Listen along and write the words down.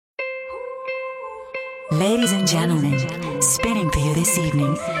Ladies and gentlemen, spinning for you this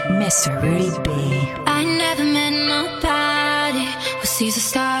evening, Mr. Rudy B. I never met nobody who sees the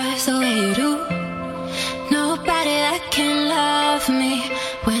stars the way you do. Nobody that can love me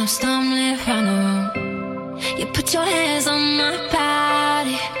when I'm stumbling around the room. You put your hands on my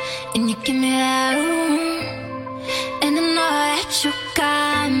body and you give me that room. And I know that you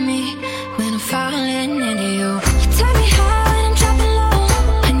got me when I'm falling into you. You tell me how when I'm dropping low,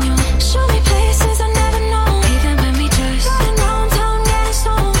 and you show me places I never know. Even when we just riding round town getting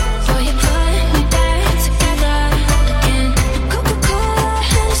stoned, boy, you put me back together again. Coca-Cola,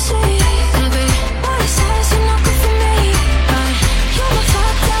 Hennessy, everybody says you're not good for me, but you're my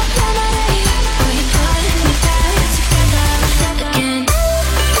fucked up remedy. Boy, you put me back together again.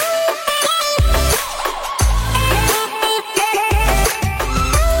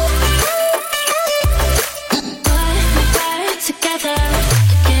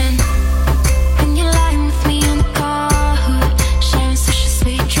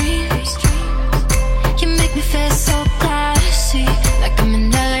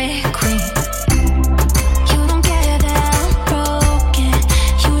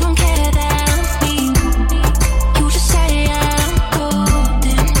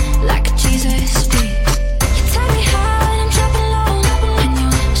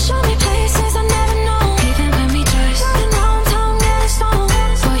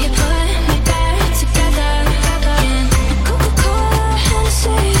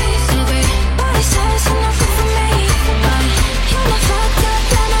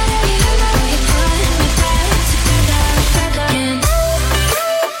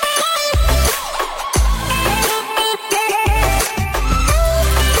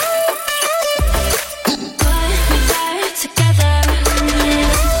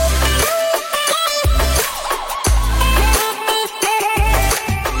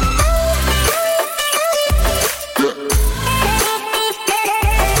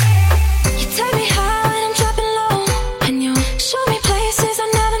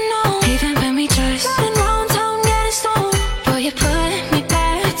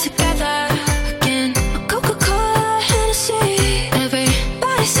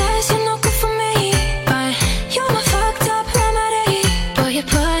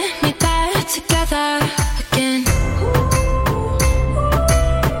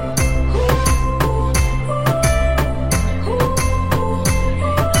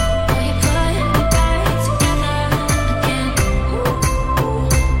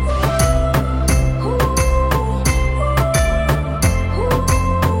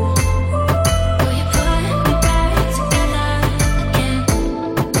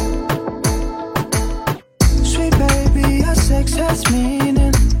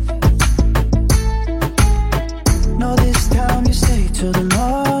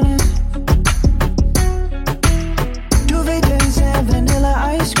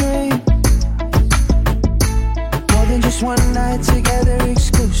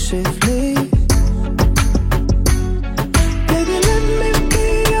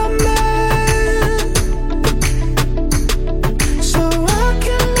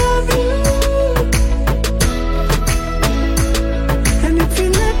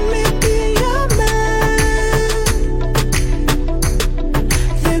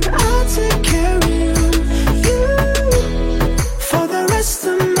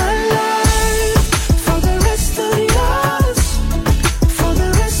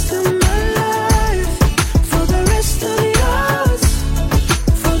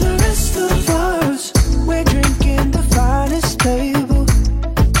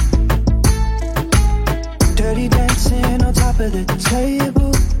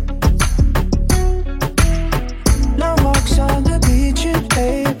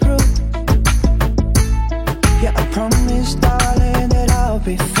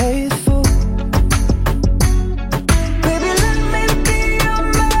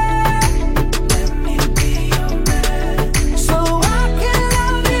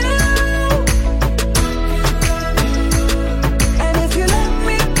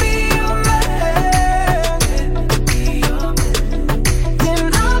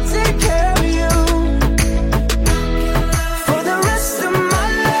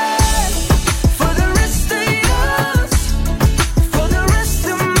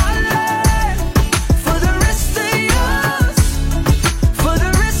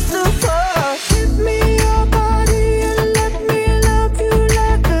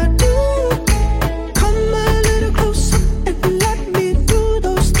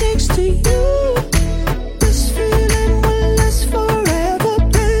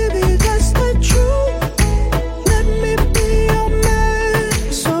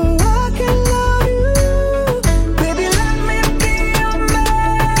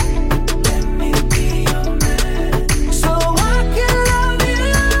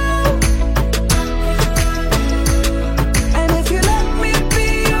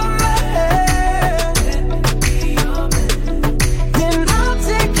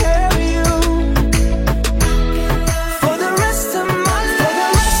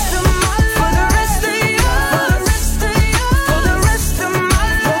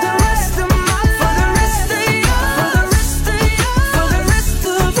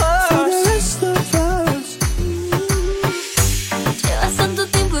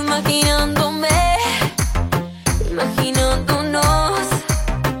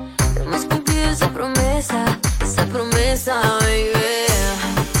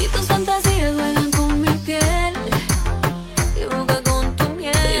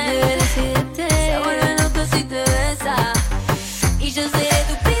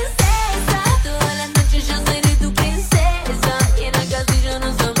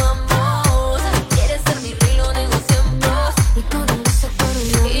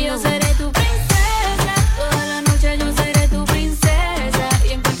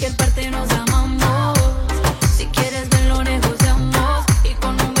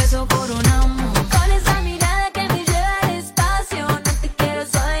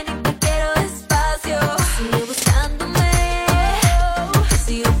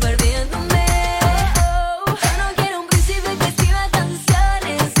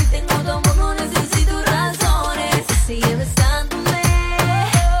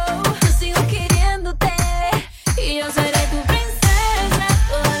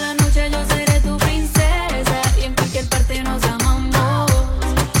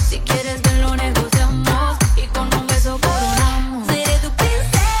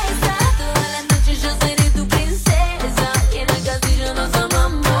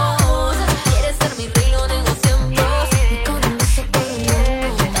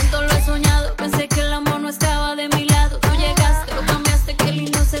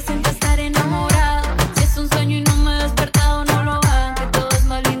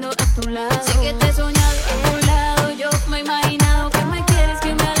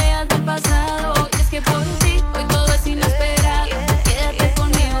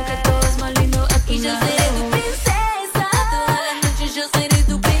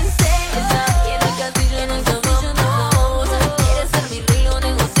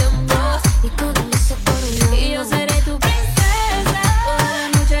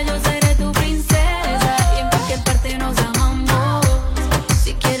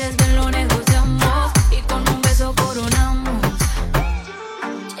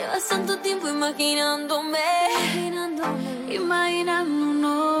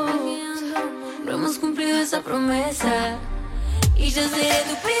 una promesa. Y yo seré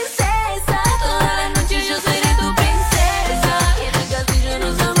tu princesa, toda la noche yo seré tu princesa. Y en el castillo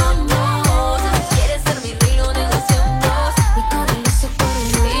nos amamos. Si quieres ser mi rey lo negociamos. Y con el beso por un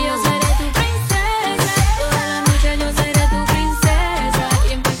y yo seré tu princesa, toda la noche yo seré tu princesa.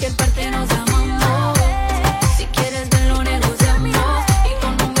 Y en cualquier parte nos amamos. Si quieres ver lo negociamos. Y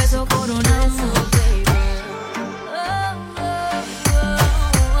con un beso coronamos, baby.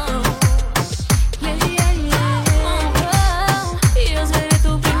 Y yo seré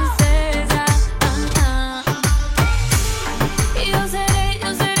tu princesa. Y yo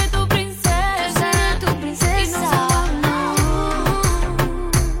seré tu princesa. Tu princesa. Y nos amamos.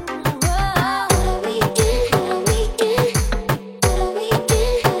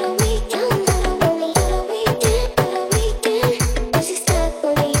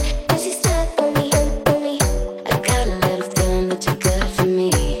 I got a little feeling that you're good for me.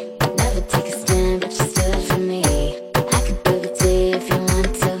 Never take a stand, but you stood for me. I could prove it to you if you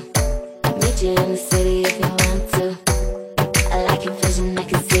want to. Meet you in the city if you want to. I like your vision, I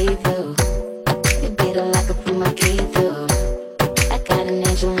can see through. You beat it like I put my key through. I got an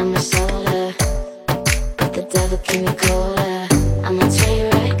angel on my shoulder, but the devil keep me colder. I'm a train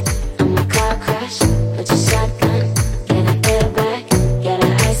wreck, I'm a car crash. Put your shotgun, get an airbag, get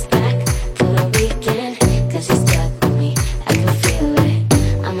an ice pack for the weekend. Cause you're stuck with me, I can feel it.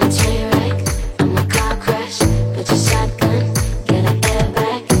 I'm a train wreck, I'm a car crash. Put your shotgun, get an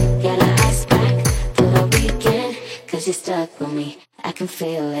airbag, get an ice pack for the weekend. Cause you're stuck with me, I can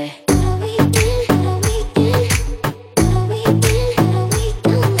feel it.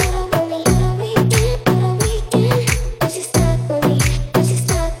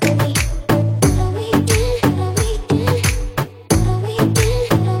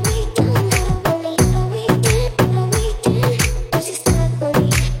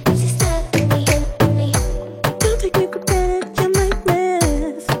 Don't take me for granted, you might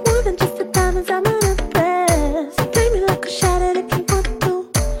miss more than just the diamonds I'm gonna press. Play me like a shot at if you want to.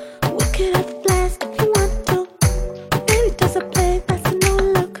 We could have a blast if you want to. Baby, does a play, that's a no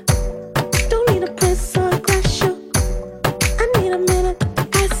look. Don't need a press or a glass shoe. I need a minute to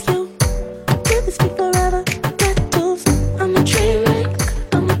ask you. Will this be forever? Tattoos. I'm a train wreck,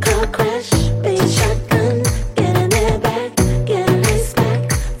 I'm a car crash. Be a shotgun, get an airbag, get an ice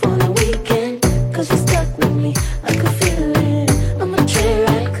pack for the weekend. Cause you're stuck with me, I can feel it. I'm a train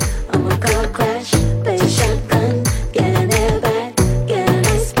wreck, I'm a car crash. Be a shotgun, get an airbag, get an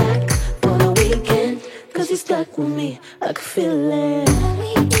ice pack for the weekend. Cause you're stuck with me, I can feel it.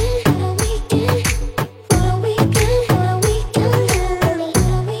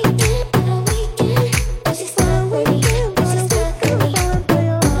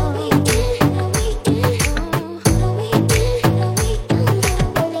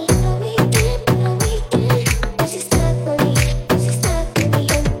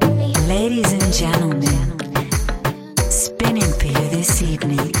 Ladies and gentlemen, spinning for you this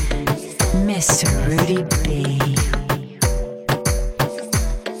evening, Mr. Rudy B.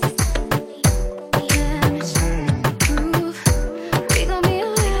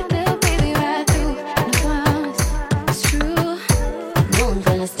 No one's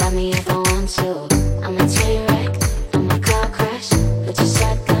gonna stop me if I want to. I'm a train wreck, I'm a car crash. Put your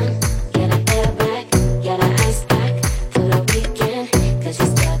shotgun, get an airbag, get an ice pack for the weekend. Cause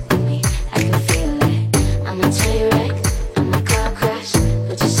you're stuck with me, I can feel it. I'm a train wreck, I'm a car crash.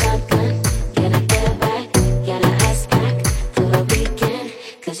 Put your shotgun, get an airbag, get an ice pack for the weekend.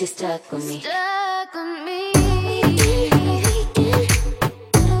 Cause you're stuck with me. Stuck with me.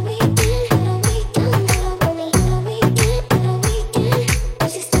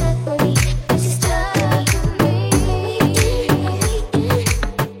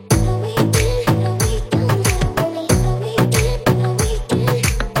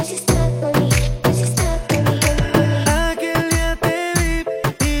 Aquel día te vi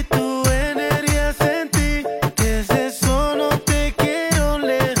y tu energía sentí. Desde eso no te quiero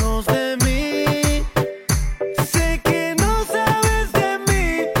lejos de mí. Sé que no sabes de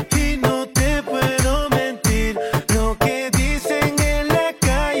mí y no te puedo mentir. Lo que dicen en la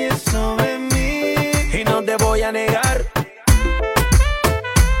calle sobre mí. Y no te voy a negar.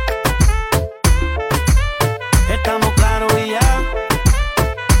 Estamos claros y ya.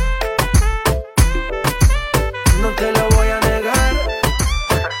 No te lo voy a negar.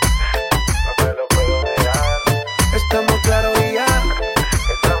 No te lo puedo negar. Estamos claros y ya.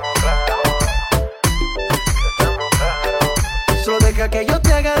 Estamos claros. Estamos claros. Solo deja que yo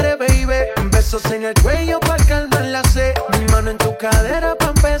te agarre, baby. Besos en el cuello para calmar la sed. Mi mano en tu cadera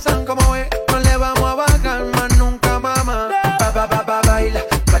pa' empezar, como ves. No le vamos a bajar más nunca, mamá. Baila,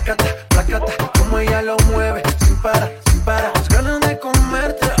 placata, placata, como ella lo mueve.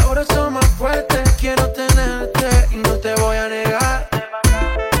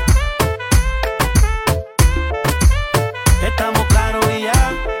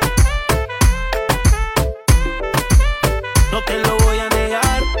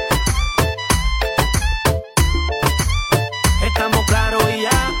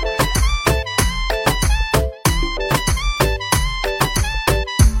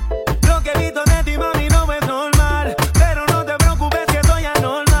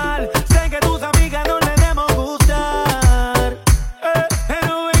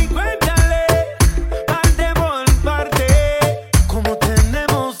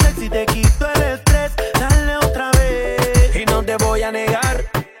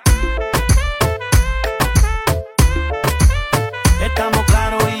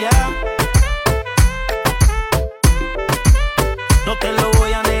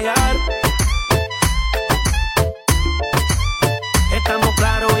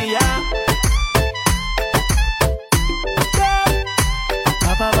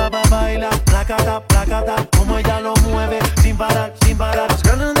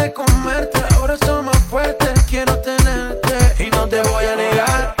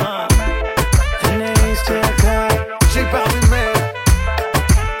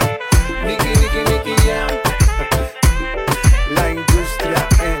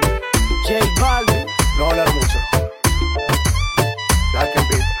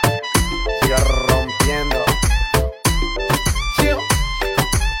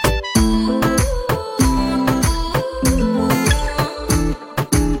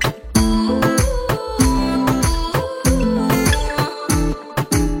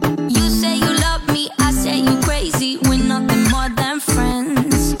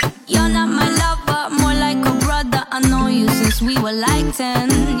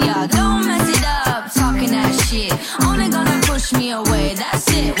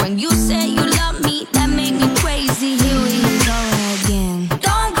 When you said you love me, that made me crazy. Here we go again.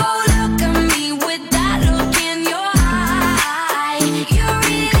 Don't go look at me with that look in your eye. You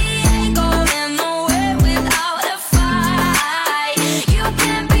really ain't going nowhere without a fight. You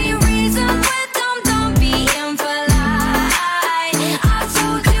can't be reasoned with them, don't be impolite. I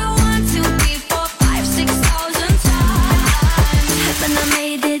told you 1, 2, 3, 4, 5, 6,000 times. Haven't I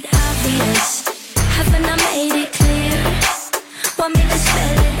made it obvious? Haven't I made it clear? Want me to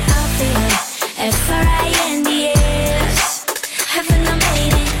spell it out for you? F-R-I-N-D-S. Haven't I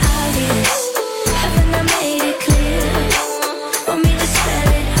made it obvious? Haven't I made it clear? Want me to spell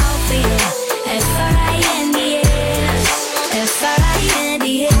it out for you? F-R-I-N-D-S.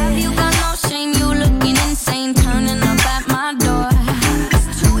 F-R-I-N-D-S. Have you got no shame? You looking insane, turning up at my door.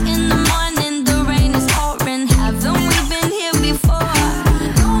 2 in the morning, the rain is pouring. Haven't we been here before?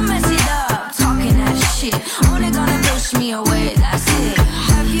 Don't mess it up, talking that shit. Only gonna push me away, that's it.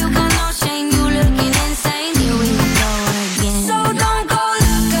 Have you got no shame? You looking insane. Here we go again. So don't go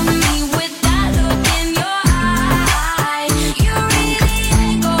look at me with that look in your eye. You really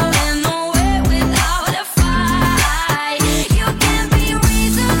ain't going nowhere without a fight. You can't be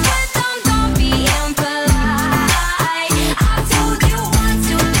reasoned with them, don't be impolite. I told you 1,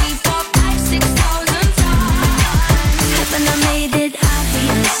 2, 3, 4, 5, 6,000 times. Haven't I made it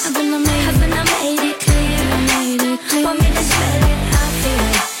obvious? Haven't I made it clear? Want me to spell it out for you?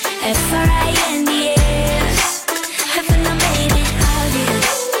 F-R-I-N-D-S. Haven't I made it obvious?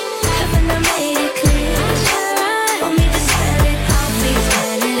 Haven't I made it clear? Want me to spell it out for you?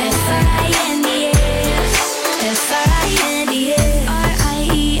 F-R-I-N-D-S. F-R-I-N-D-S.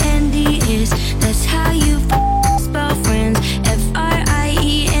 R-I-E-N-D-S. That's how you spell friends.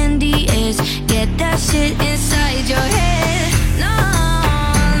 F-R-I-E-N-D-S. Get that shit inside your head. No,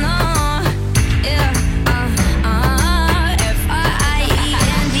 no, yeah,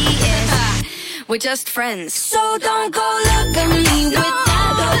 F-R-I-E-N-D-S. We're just friends. So don't go look at me with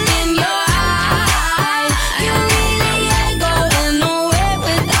that look in your eye. You really ain't going nowhere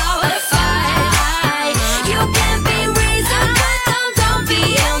without a fight. You can't be reasoned with them, don't be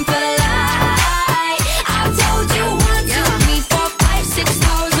impolite. I told you 1, 2, 3, 4, 5,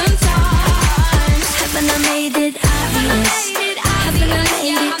 6,000 times. Haven't I made it obvious? Haven't I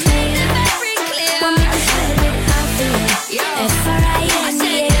made it clear? Want me to spell it out for you?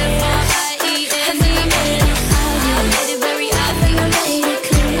 F-R-I-N-D-S. Haven't I made it obvious? Haven't I made it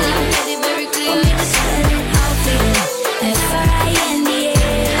clear? Want me to spell it out for you?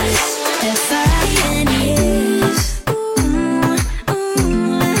 F-R-I-N-D-S. F-R-I-N-D-S.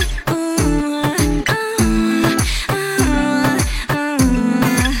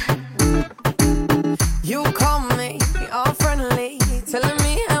 You call me all friendly, telling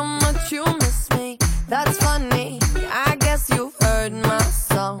me how much you miss me. That's funny, I guess you've heard my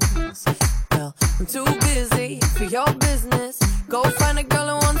songs. Well, I'm too busy for your business. Go find a girl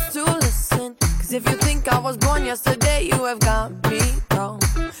who wants to listen. 'Cause if you think I was born yesterday, you have got me wrong.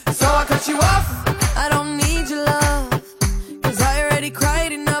 So I cut you off, I don't need your love. 'Cause I already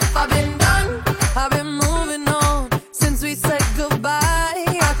cried enough, I've been done, I've been moving on. Since we said goodbye,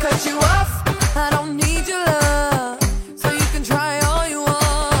 I cut you off, I don't need your love. So you can try all you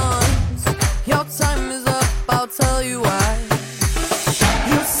want. Your time is up, I'll tell you why.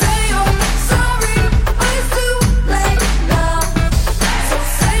 You say you're sorry, but it's too late now. So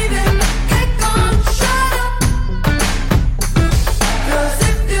save it, get gone, shut up. 'Cause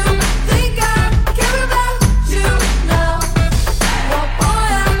if you think I care about you now, well boy,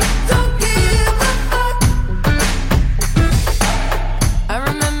 I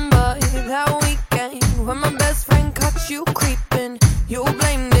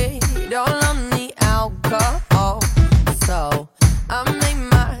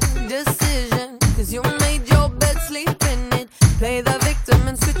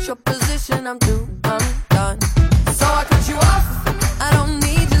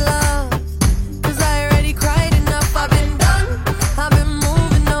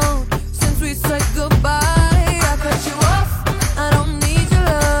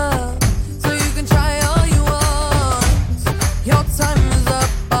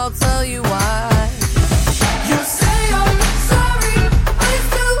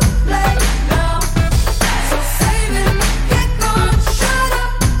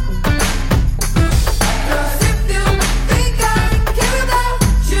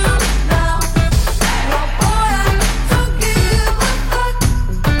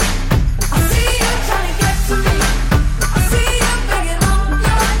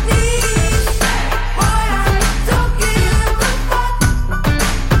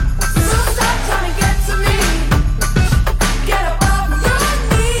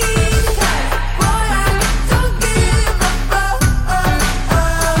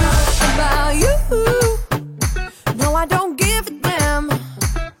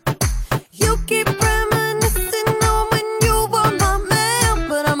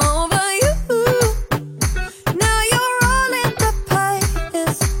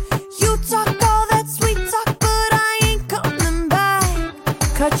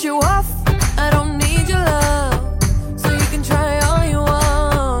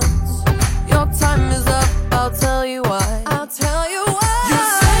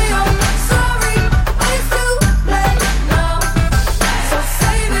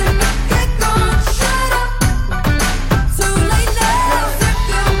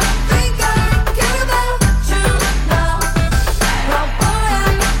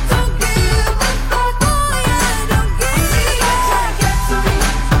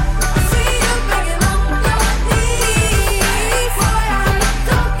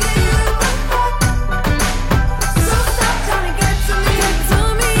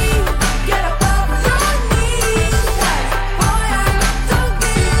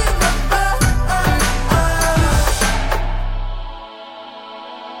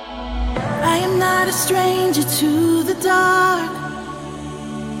a stranger to the dark.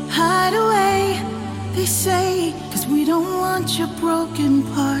 Hide away, they say, 'cause we don't want your broken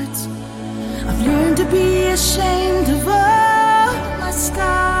parts. I've learned to be ashamed of all my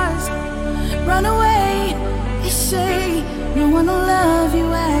scars. Run away, they say, no one will love you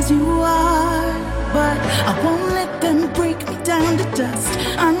as you are. But I won't let them break me down to dust.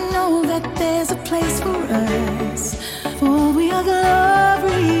 I know that there's a place for us, for we are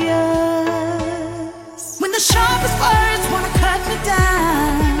glorious. When the sharpest words wanna cut me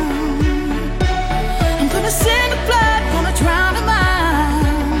down, I'm gonna send the blood, gonna drown them out.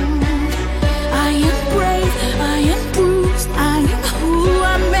 I am brave, I am bruised, I am who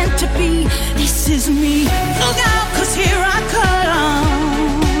I'm meant to be. This is me. Look out, 'cause here I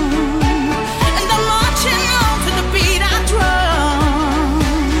come. And I'm marching on to the beat I drum.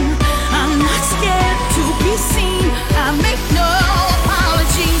 I'm not scared to be seen. I make no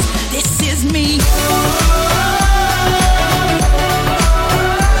apologies. This is me.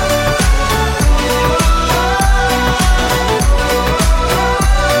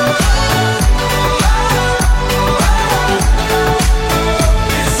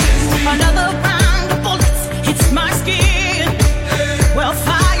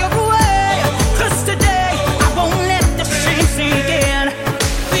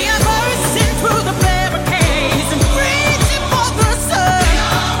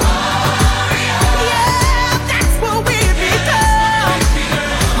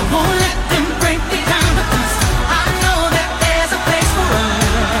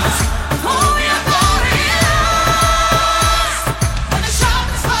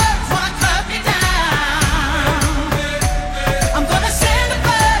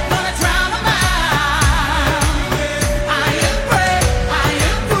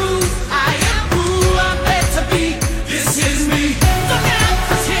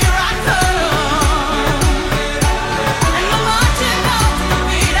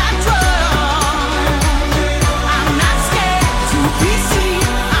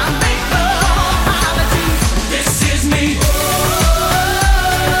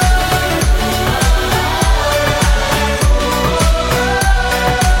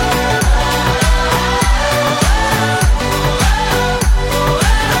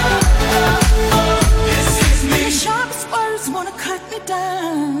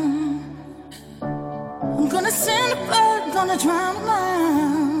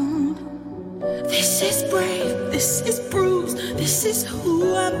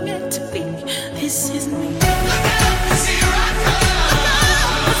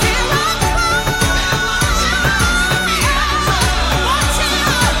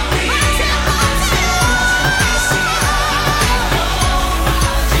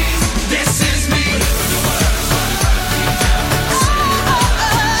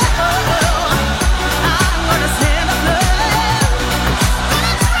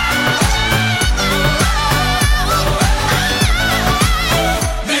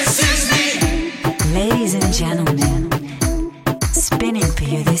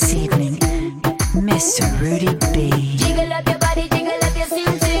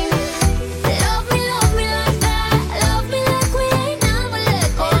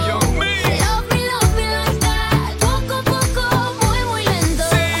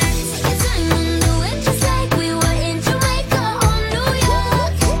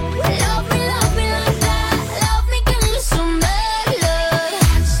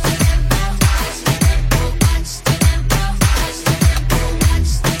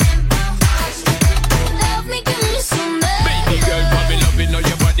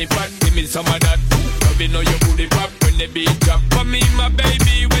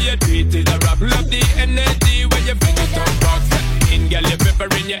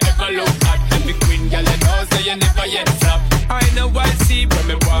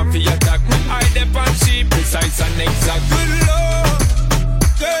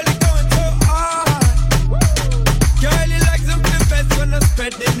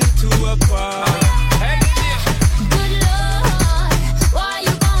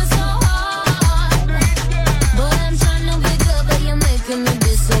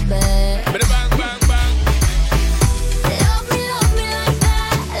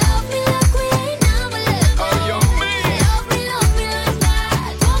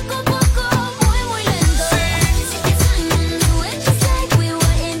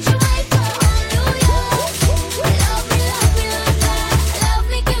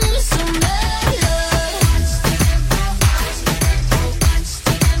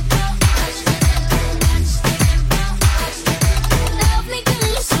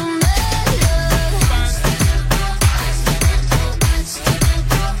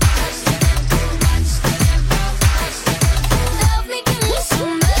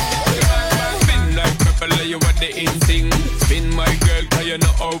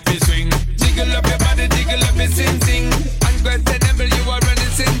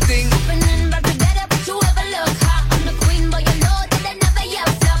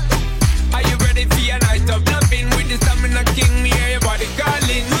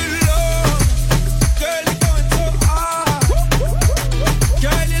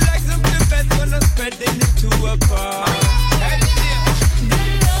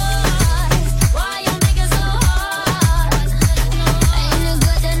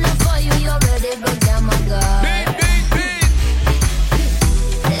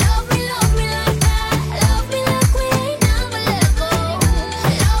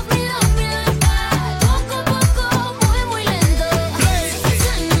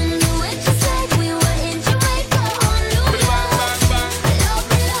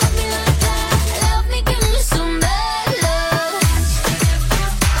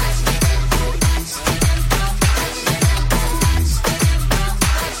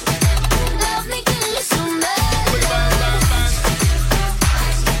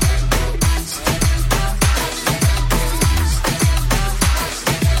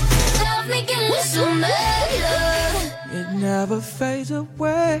 fades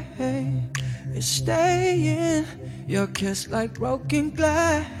away. It's staying. Your kiss like broken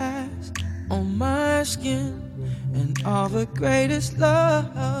glass on my skin. And all the greatest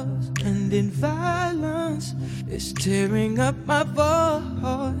loves end in violence. It's tearing up my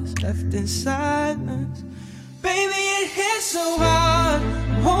voice, left in silence. Baby, it hits so hard,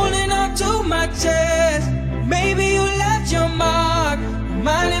 I'm holding on to my chest. Maybe you left your mark,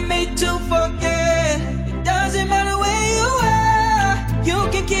 reminding me to forget. It doesn't matter where you are, you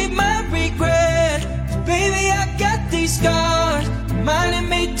can keep my regret. Baby, I got these scars, reminding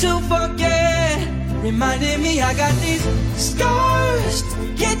me to forget. Reminding me I got these scars to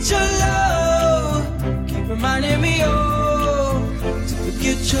forget your love. Keep reminding me, oh, to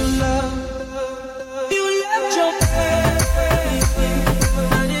forget your love. You left your baby,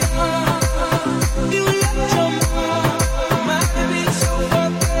 you left your mom, reminding me to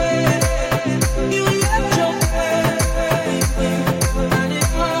forget. You left your baby,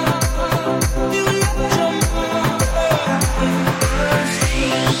 you left your mom.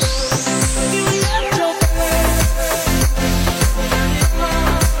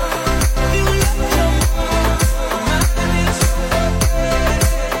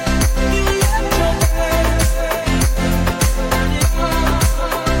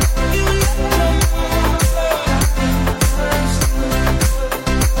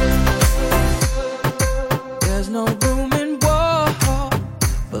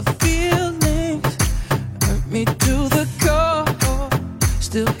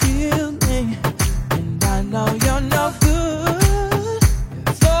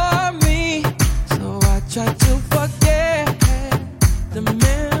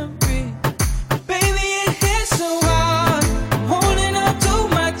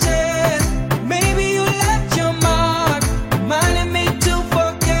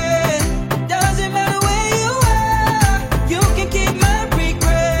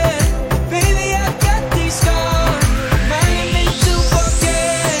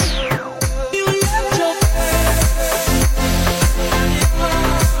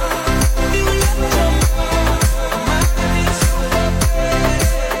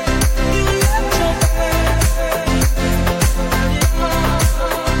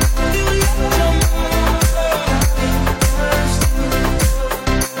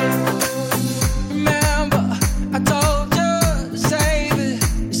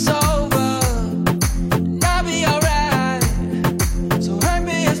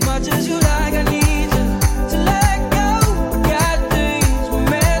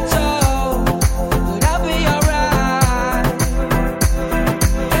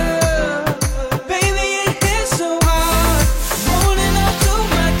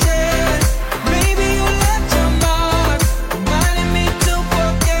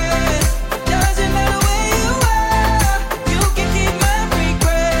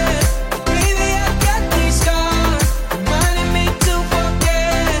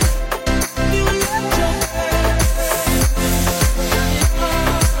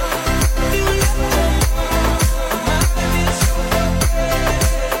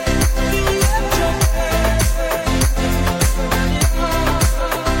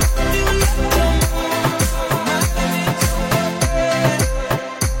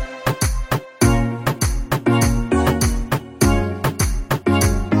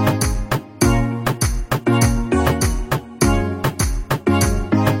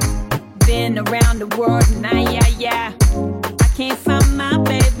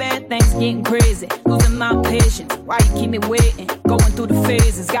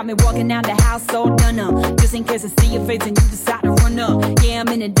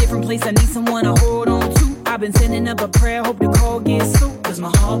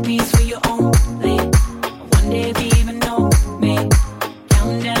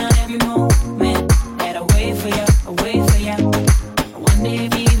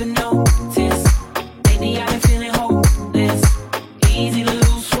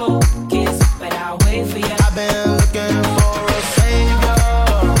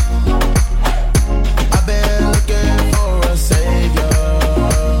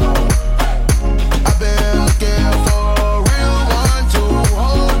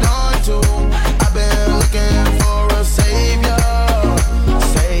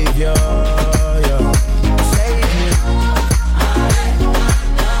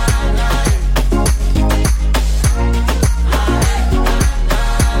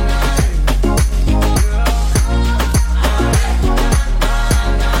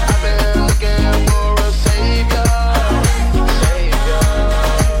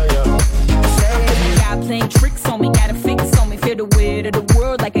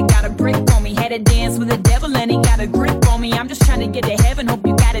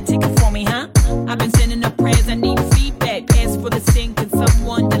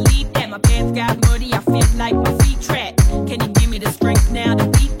 hands got muddy, I feel like my feet trapped. Can you give me the strength now to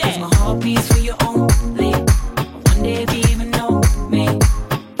beat that? 'Cause my heart beats for you only. I wonder if you even know me.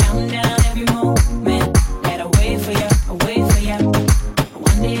 Counting down every moment that I wait for you, I wait for you. I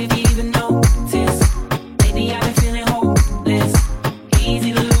wonder if you even notice. Lately I've been feeling hopeless.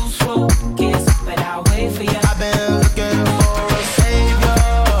 Easy to lose focus, but I'll wait for you. I've been looking for a savior.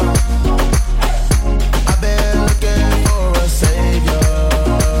 I've been looking for a savior.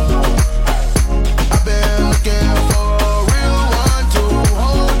 I've been looking for a real one to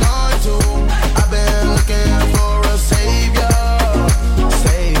hold on to. I've been looking for a savior.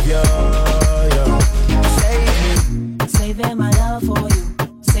 Savior, yeah. Save me. Saving my love for you,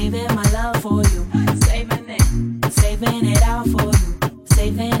 saving my love for you, saving it out for you,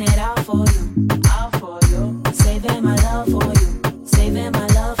 saving it out for you, out for you, saving my love for you, saving my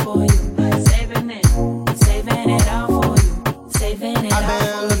love for you, saving it out for you, saving it I've out.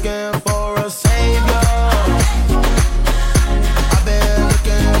 been looking for a savior. I've been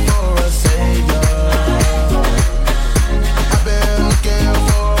looking for a savior. I've been looking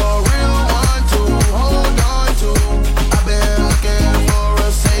for a real one to hold on to. I've been looking for a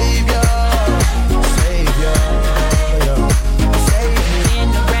savior. Savior, yeah. Save me.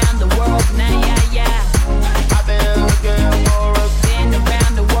 Been around the world now, yeah, yeah. I've been looking for a. Been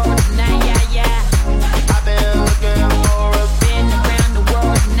around the world now, yeah, yeah. I've been looking for a. Been around the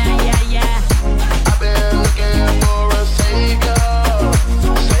world now, yeah, yeah. I've been looking for a savior.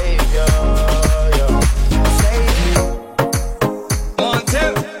 Savior, yeah. Save me. One,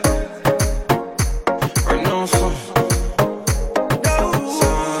 two. Right on, son.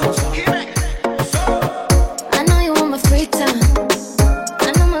 I know you want my free time. I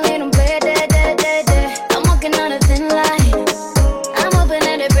know my little play, I'm walking on a thin line. I'm hoping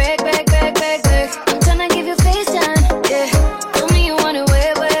that it break. I'm tryna give you FaceTime, yeah. Tell me you want it way.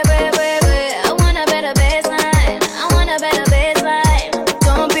 I want a better baseline.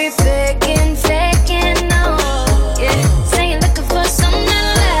 Don't be faking, no. Yeah, say you're looking for something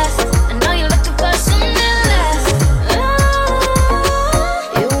less. I know you're looking for something less.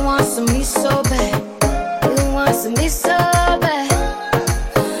 You want some me so bad. You want some me so bad.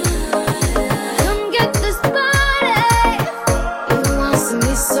 Come get this body. You want some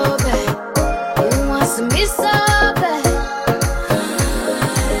me so bad. You want some me so bad.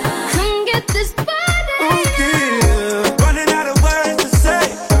 Come get this body. Yeah, running out of words to say.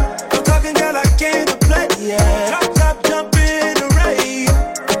 I'm talking, girl, I came to play. Yeah, top, jump in the rain.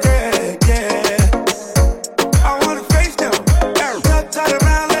 Yeah. I wanna face down. Turn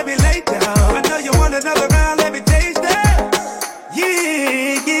around, let me lay down. I know you want another round, let me taste that.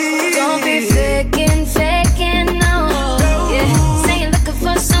 Yeah. Don't be faking, no. Yeah, say you're looking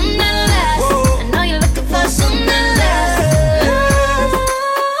for something less. I know you're looking for something less.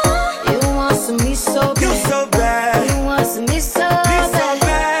 You want some me so You bad. so bad, You want some me so you so bad.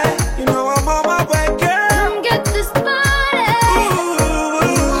 bad. You know I'm on my way, girl. Come get this body. You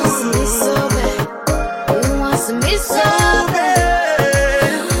want some me so bad. You want some me so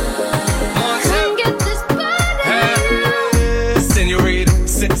bad. Come get this body.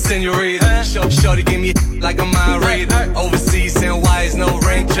 Senorita, shorty give me like a mind reader. Overseas, send wires, no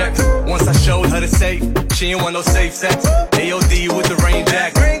rain checks. Once I showed her the safe, she ain't want no safe sex. AOD with the rain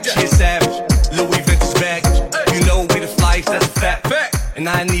jacket, she a savage. Louis Vintage bag, you know we the flights, that's a fact. And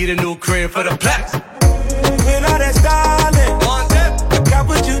I need a new crib for the plaques. With all that styling, I got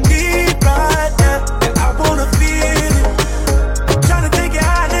what you need right now, and I wanna feel it. Tryna take it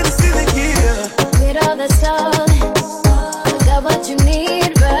high in the ceiling, yeah. With all the stalling, I got what you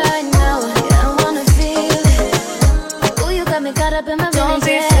need right now. Yeah, I wanna feel it. Ooh, you got me caught up in my feelings. Don't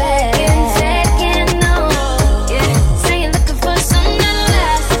be faking, no. Yeah, say you're looking for something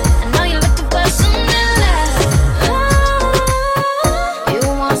less. I know you're looking for something less. You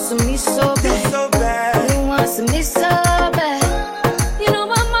want some me so bad. So bad. You want some me so bad. You know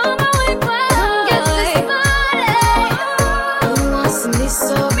my mama wait for. Come get this body. You want some me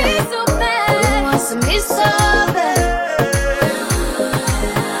so bad. You want some me so bad.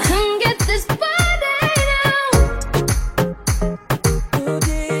 Come get this body now.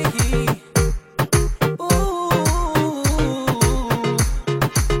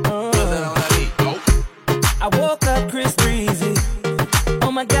 I woke up Chris Breezy.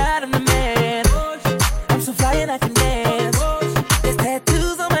 Oh my God, I'm the man. I'm so fly and I can dance. There's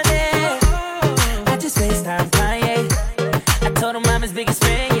tattoos on my neck. I just FaceTime Kanye. I told him I'm his biggest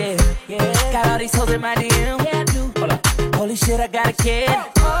fan, yeah. Got all these hoes in my DM. Hold up. Holy shit, I got a kid. I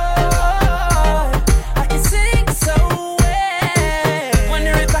can sing so well.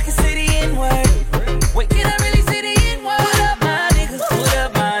 Wonder if I can say the N-word. Wait, can I really say the N-word? What up,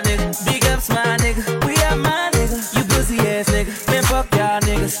 my nigga? Big ups,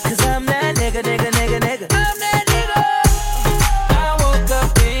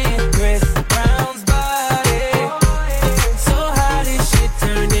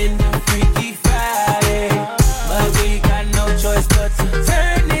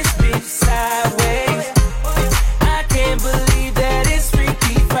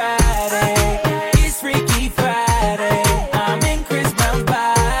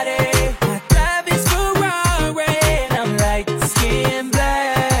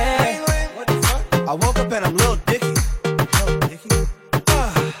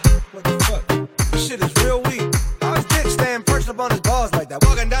 that.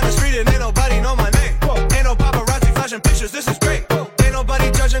 Walking down the street and ain't nobody know my name. Ain't no paparazzi flashing pictures, this is great. Ain't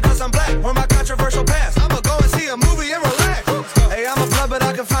nobody judging cause I'm black or my controversial past. I'ma go and see a movie and relax. Hey, I'm a blood, but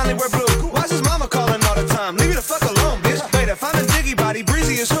I can finally wear blue. Why's his mama calling all the time? Leave me the fuck alone, bitch. Wait, if I'm in Diggy Body,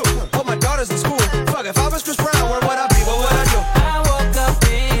 Breezy is who? Hope my daughter's in school. Fuck, if I was Chris Brown, where would I be? What would I do? I woke up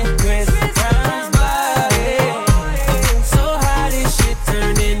in Chris Brown's body. So how this shit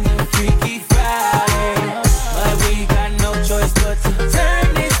turned into Freaky Friday. But we got no choice but to turn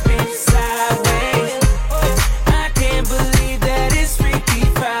this bitch sideways. I can't believe that it's Freaky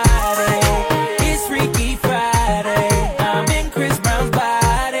Friday. It's Freaky Friday. I'm in Chris Brown's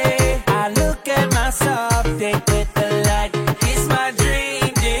body. I look at myself, think with the light. It's my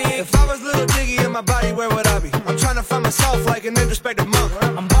dream, If I was little Diggy in my body, where would I be? I'm trying to find myself like an introspective monk.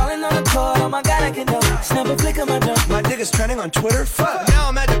 I'm balling on the court, oh my god, I can do. Snap a flick of my jump. My dick is trending on Twitter. Fuck. Now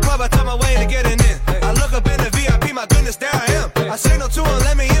I'm at the club, I tell my way to getting in. I look up in the VIP, my goodness, there I am. I signal to him,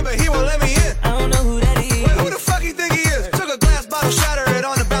 let me in, but he won't let me in. I don't know who that is. Wait, who the fuck he think he is? Took a glass bottle, shatter it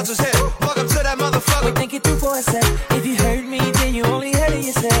on the bouncer's head. Welcome to that motherfucker. Wait, think it through for a sec. If you heard me, then you only heard it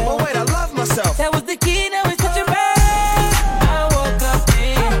yourself. Oh wait, I love myself. That was the key, now it's such a bad. I woke up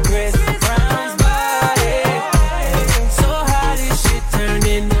in Chris Brown's body. So how this shit turned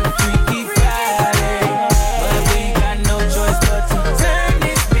into Freaky Friday. But we got no choice but to turn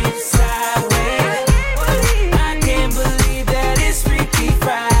this bitch sideways. I can't believe that it's Freaky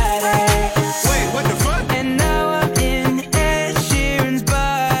Friday. Wait, what the fuck? And now I'm in Ed Sheeran's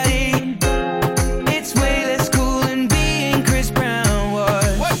body. It's way less cool than being Chris Brown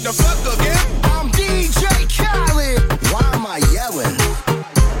was. What the fuck again? I'm DJ Khaled. Why am I yelling?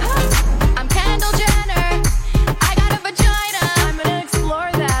 I'm Kendall Jenner. I got a vagina. I'm gonna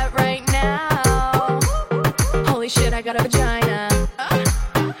explore that right now. Holy shit, I got a vagina.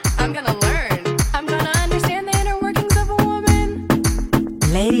 I'm gonna learn. I'm gonna understand the inner workings of a woman.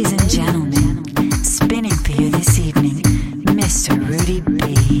 Ladies and gentlemen, spinning for you this evening, Mr. Rudy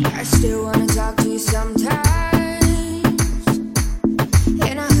B. I still wanna talk to you sometimes.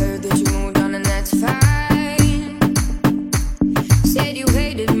 And I heard that you moved on and that's fine. Said you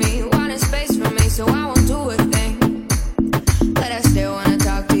hated me, wanted space from me, so I won't do a thing. But I still wanna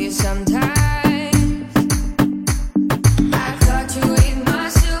talk to you sometimes. I caught you with my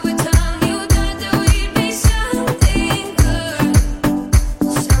silver tongue. You thought that we'd be something good.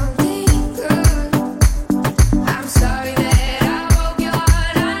 Something good. I'm sorry that I broke your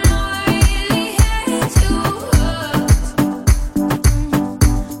heart. I know I really had to hurt.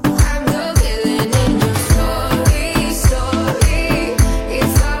 I'm the villain in your story.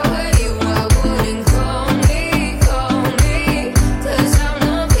 If I were you, I wouldn't call me. 'Cause I'm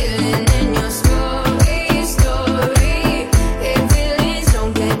the villain in your story. If villains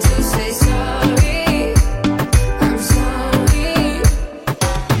don't get to say sorry, I'm sorry.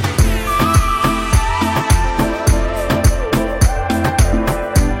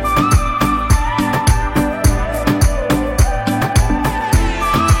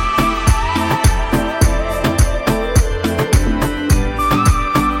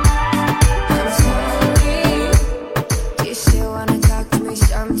 I'm sorry. You still wanna talk to me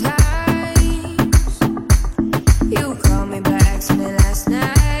sometimes. You called me by accident last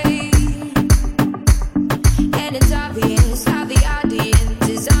night, and it's obvious how the audience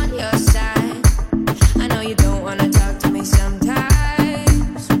is on your side. I know you don't wanna talk to me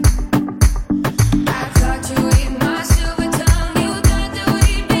sometimes. I caught you with my silver tongue. You thought that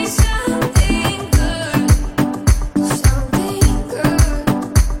we'd be something good. Something good.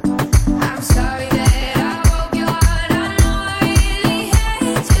 I'm sorry that I broke your heart. I know I really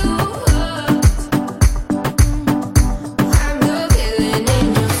had to hurt. I'm the villain in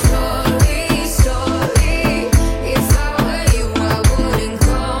your story. If I were you, I wouldn't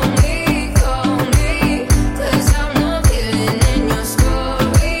call me. 'Cause I'm the villain in your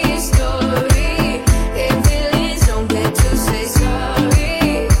story. If villains don't get to say sorry,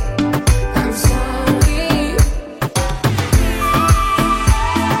 I'm sorry. I'm sorry.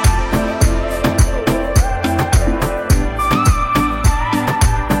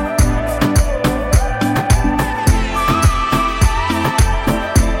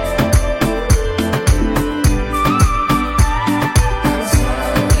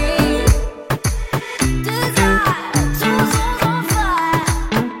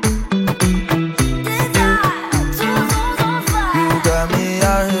 You got me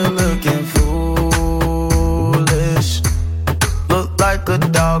out here looking foolish. Look like a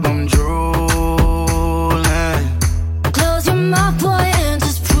dog, I'm drooling. Close your mouth, boy, and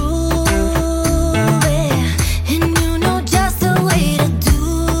just prove it. And you know just the way to do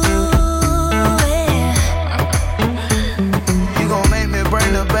it. You gon' make me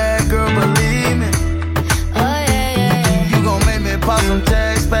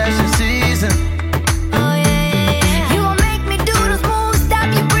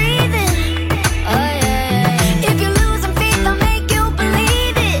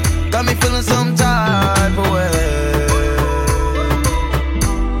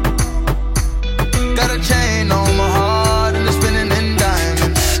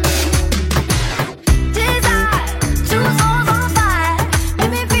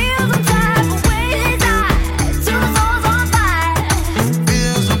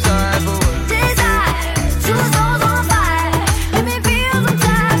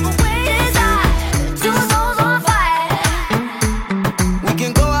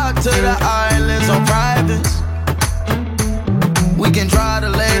to the islands on privates. We can drive the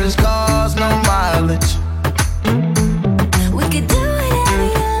latest cars, no mileage. We could do whatever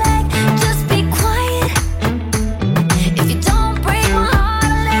you like, just be quiet. If you don't break my heart,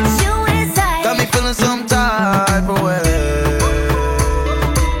 I'll let you inside. Got me feeling some type of way.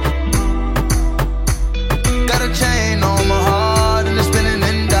 Got a chain on my heart and it's spinning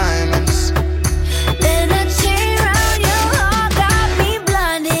in diamonds. Then a chain round your heart got me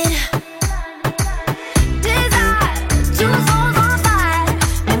blinded. Desire, two souls on fire.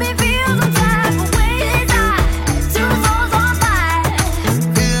 Make me feel some type of way. Desire, two souls on fire.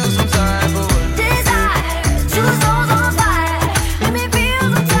 Feel some type of way. Desire, two souls on fire. Make me feel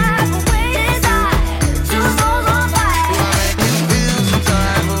some type of way. Desire, two souls on fire. Make me feel some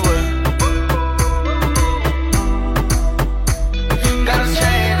type of way. Got a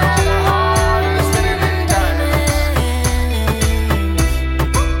chain on my heart and it's spinning in diamonds.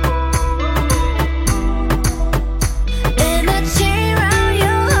 Then a chain round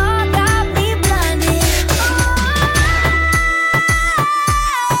your heart got me blinded.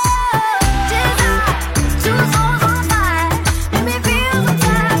 Desire, two souls on fire. Make me feel some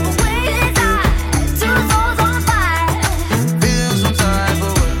type of way. Desire, two souls on fire. Feel some type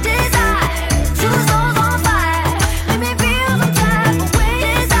of way. Desire, two souls on fire. Make me feel some type of way.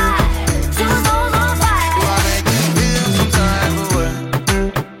 Desire, two souls on fire. Make me feel some type of way.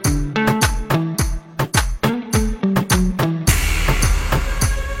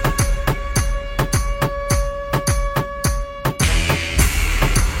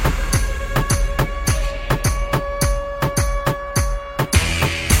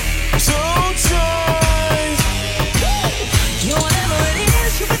 You whatever it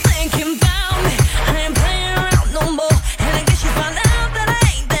is you be thinking about me, I ain't playing around no more. And I guess you found out that I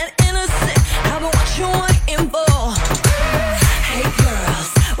ain't that innocent. I've been what you waiting for. Hey girls,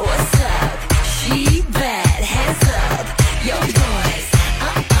 what's up? She bad, hands up. Yo boys,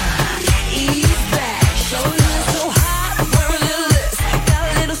 ease back. Show you it's so hot, wear a little less. Got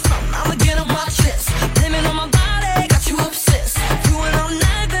a little something, I'ma get on my chest. Blaming on my body, got you obsessed. Do it all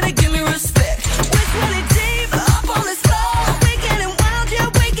night, better give me respect. We're 20 deep, up on this floor. We getting wild, yeah,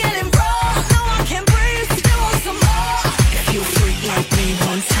 we getting raw. No, I can't breathe, still want some more. If you freak like me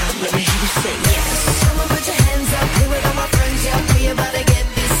one time, let me hear you say yes. Someone put your hands up, here with all my friends, yeah, we about to get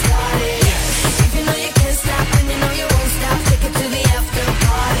this started. If you know you can't stop, and you know you won't stop, take it to the after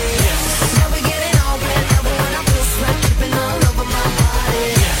party. Now we getting all wet, now but when I feel sweat dripping all over my body.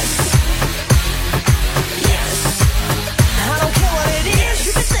 I don't care what it is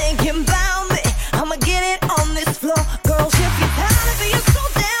you be thinking about me, I'ma get it on this floor. Girls, if you're tired of being so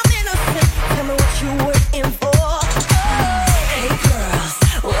damn innocent, tell me what you waiting for. Hey girls,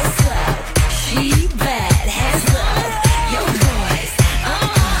 what's up? She bad, hands up. Yo boys,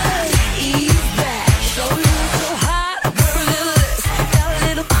 ease back. Show you it's so hot, wear a little less. Got a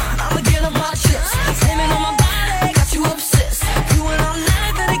little, I'ma get on my chest. Blaming on my body, got you obsessed. Do it all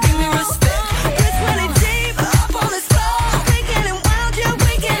night, better give me respect. We're 20 deep, up on this floor. We getting wild, yeah,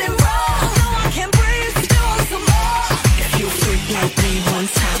 we getting raw. No, I can't breathe, still want some more. If you freak like me one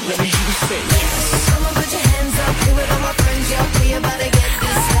time, let me hear you say yes. Someone put your hands up, here with all my friends, yeah, we about to get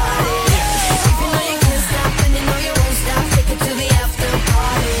this started. If you know you can't stop, and you know you won't stop, take it to the after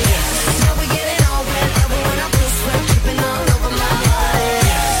party. Now we getting all wet, now but when I feel sweat dripping all over my body.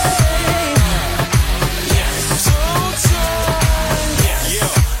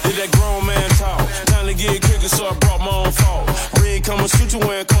 Yeah, did that grown man talk? Time to get kicked, so I brought my own fault. Red Kama Sutra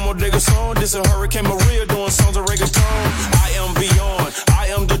wearing como de song. This a Hurricane Maria doing songs of reggaeton. I am beyond, I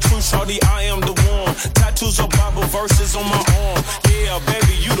am the true shorty, I am the one. Tattoos of Bible verses on my arm. Yeah,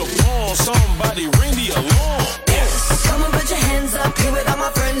 baby, you the pawn. Somebody ring the alarm. Come on, put your hands up, here with all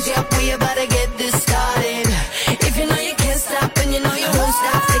my friends, yeah, we about to get this started. If you know you can't stop, and you know you won't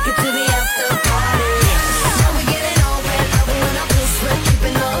stop, take it to the after party. Now we getting all wet, now but when I feel sweat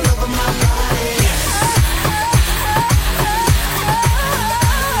dripping all over my body.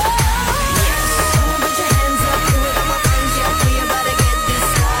 Come on, put your hands up, here with all my friends, yeah, we about to get this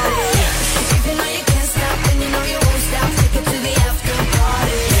started. If you know you can't stop, and you know you won't stop, take it to the after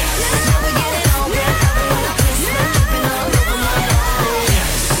party. Now we getting all wet, now but when I feel sweat dripping all over my body.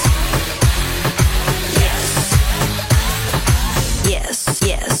 Yes,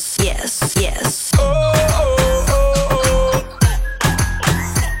 yes, yes, yes.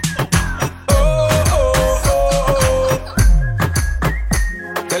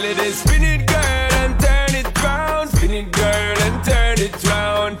 Tell it is spin it, girl, and turn it round. Spin it, girl, and turn it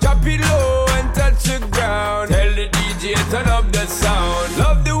round. Drop it low and touch the ground. Tell the DJ turn up the sound.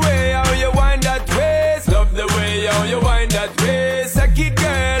 Love the way how you wind that waist. Love the way how you wind that waist. Suck it,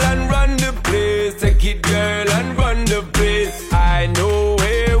 girl, and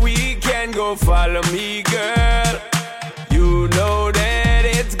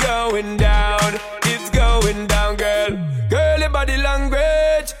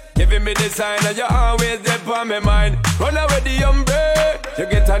giving me the sign, and you always there on my mind. Run away the umbrella, you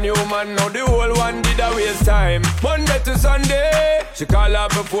get a new man, now the whole one did a waste time. Monday to Sunday, she call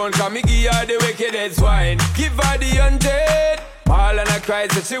up her phone, cause me give her the wickedest wine. Give her the 100, all and I cry,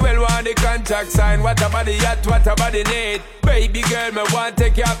 so she will want the contract sign. What about the yacht, what about the need? Baby girl, me want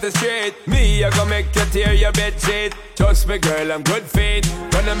take you off the street. Me, I gonna make you tear your bed sheet. Trust me girl, I'm good faith.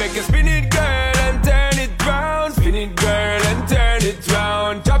 Gonna make you spin it girl and turn it round. Spin it girl and turn it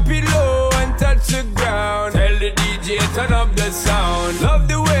round. Chop it low and touch the ground. Tell the DJ turn up the sound. Love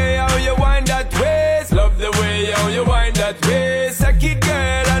the way how you wind that waist. Love the way how you wind that waist. Take it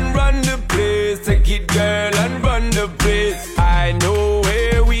girl and run the place. Take it girl and run the place. I know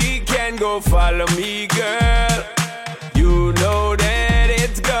where we can go, follow me girl. You know that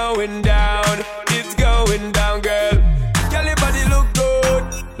it's going down. It's going down girl. Girl your body look good.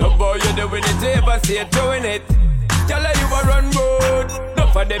 No boy you doing it ever see you throwing it. Girl you a run good. No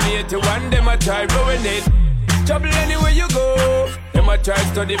for them here to one them a try ruin it. Trouble anywhere you go. Them a try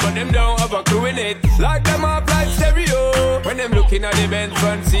study but them don't have a clue in it. Like them up like stereo. When them looking at the Benz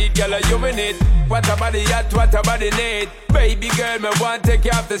front seat, girl you in it. What about the yacht, what about the need? Baby girl, me want take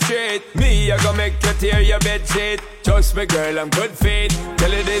you off the street. Me, I gonna make you tear your bed sheet. Trust me girl, I'm good faith.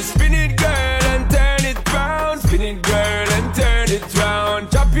 Tell it this, spin it girl and turn it round. Spin it girl and turn it round.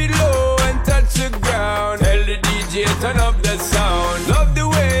 Chop it low and touch the ground. Tell the DJ turn up the sound. Love the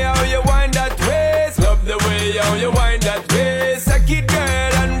way how you wind that waist. Love the way how you wind that waist. Take it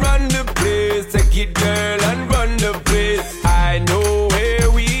girl and run the place. Take it girl and run the place. I know where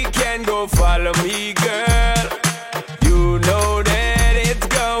we can go, follow me girl. You know that it's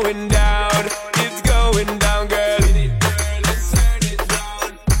going down. It's going down girl.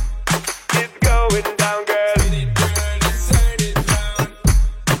 It's going down girl.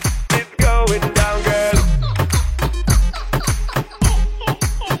 It's going down girl.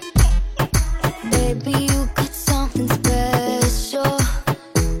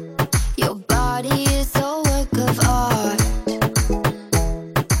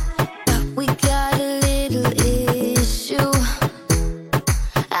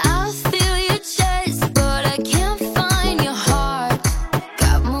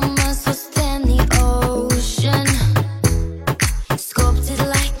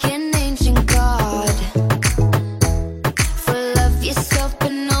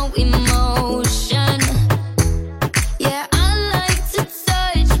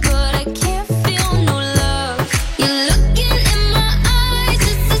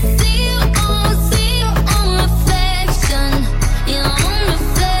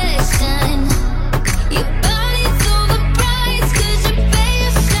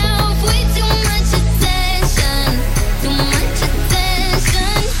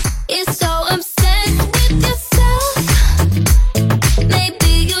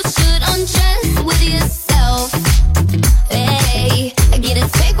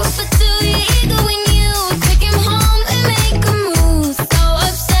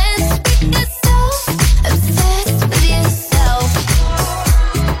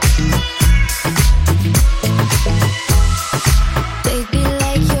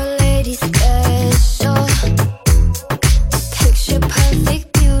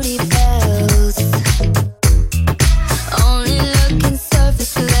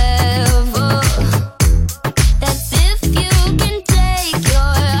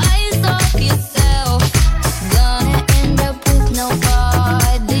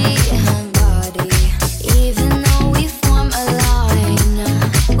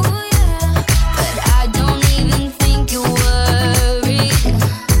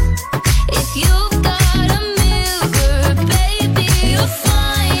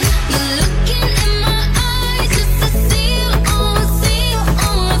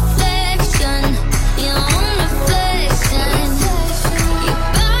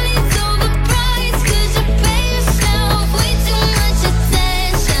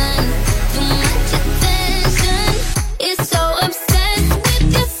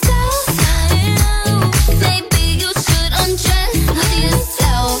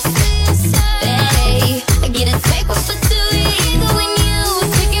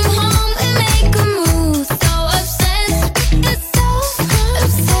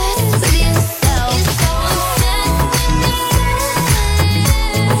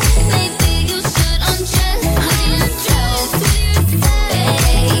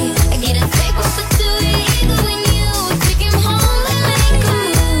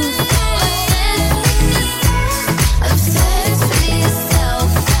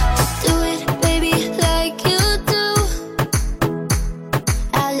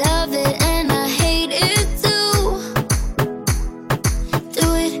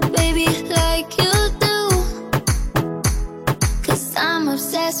 baby, like you do. 'Cause I'm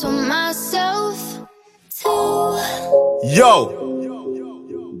obsessed with myself too. Yo,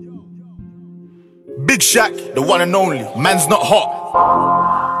 Big Shaq, the one and only. Man's not hot,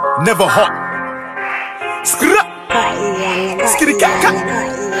 never hot. Skra, skitty cat cat.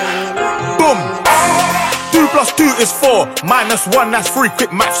 Boom. 2 + 2 is 4. -1, that's 3.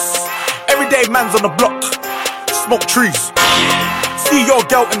 Quick maths. Everyday man's on the block. Smoke trees. See your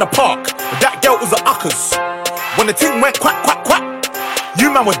girl in the park. That girl was a uckers. When the thing went quack quack quack, you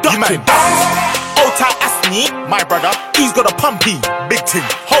man were ducking. Hold tight, Asney, my brother. He's got a pumpy, big thing.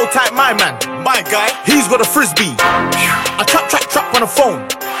 Hold tight, my man, my guy. He's got a frisbee. I trap on the phone,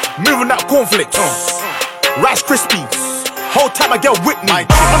 moving that cornflakes. Rice Krispies. Whole time I get with me.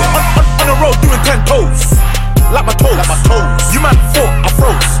 On the road doing 10 toes. Like my toes. You man thought I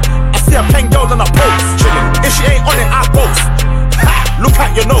froze. I see a pen girl on a pose. Chilling. If she ain't on it, I post. Ha! Look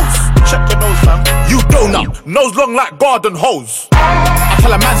at your nose. Check your nose, fam. You donut. Nose long like garden hose. I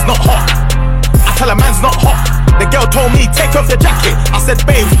tell a man's not hot. I tell a man's not hot. The girl told me, take off your jacket. I said,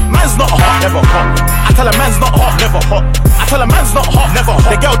 babe, man's not hot, never hot. I tell a man's not hot, never hot. I tell a man's not hot, never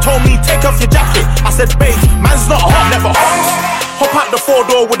hot. The girl told me, take off your jacket. I said, babe, man's not hot, never hot. Hop out the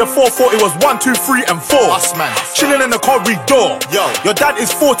 4-door with the 440, it was 1, 2, 3, and 4. Us, man. Chilling in the corridor. Yo, your dad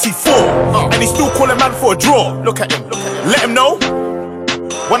is 44, and he's still calling man for a draw. Look at him. Let him know,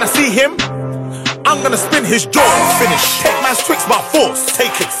 when I see him, I'm gonna spin his jaw. Finish. Take man's tricks by force.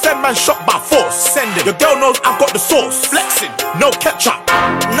 Take it. Send man shot by force. Send it. Your girl knows I've got the sauce. Flexing. No ketchup.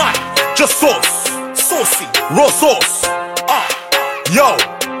 None. Just sauce. Saucy. Raw sauce. Yo.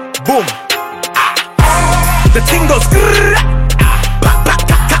 Boom. The ting goes.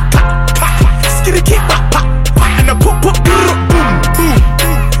 Skitty keep. And the pop. Boom. Boom.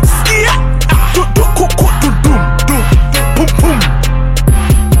 Skia. Boom. Boom.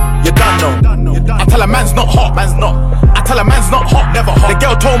 You done know. I tell a man's not hot, man's not. I tell a man's not hot, never hot. The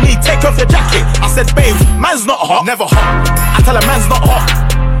girl told me, take off your jacket. I said, babe, man's not hot, never hot. I tell a man's not hot.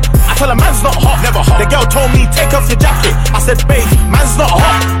 I tell a man's not hot, never hot. The girl told me, take off your jacket. I said, babe, man's not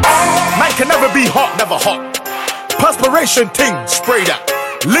hot. Man can never be hot, never hot. Perspiration ting, spray that.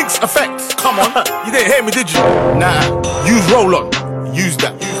 Lynx effects, come on. You didn't hear me, did you? Nah, use roll-on, use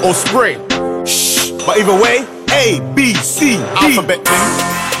that. Or spray. Shh, but either way, A, B, C, D. Alphabet ting.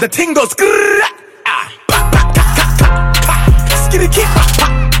 The ting goes skitty keep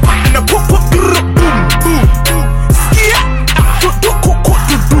and the pop boom boom skia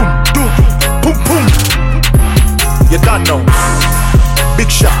boom boom. You done know. Big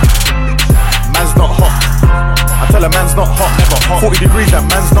Shaq. Man's not hot. I tell a man's not hot, never hot. 40 degrees and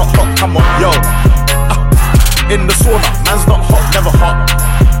man's not hot. Come on, yo. In the sauna, man's not hot, never hot.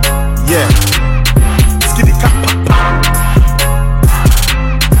 Yeah.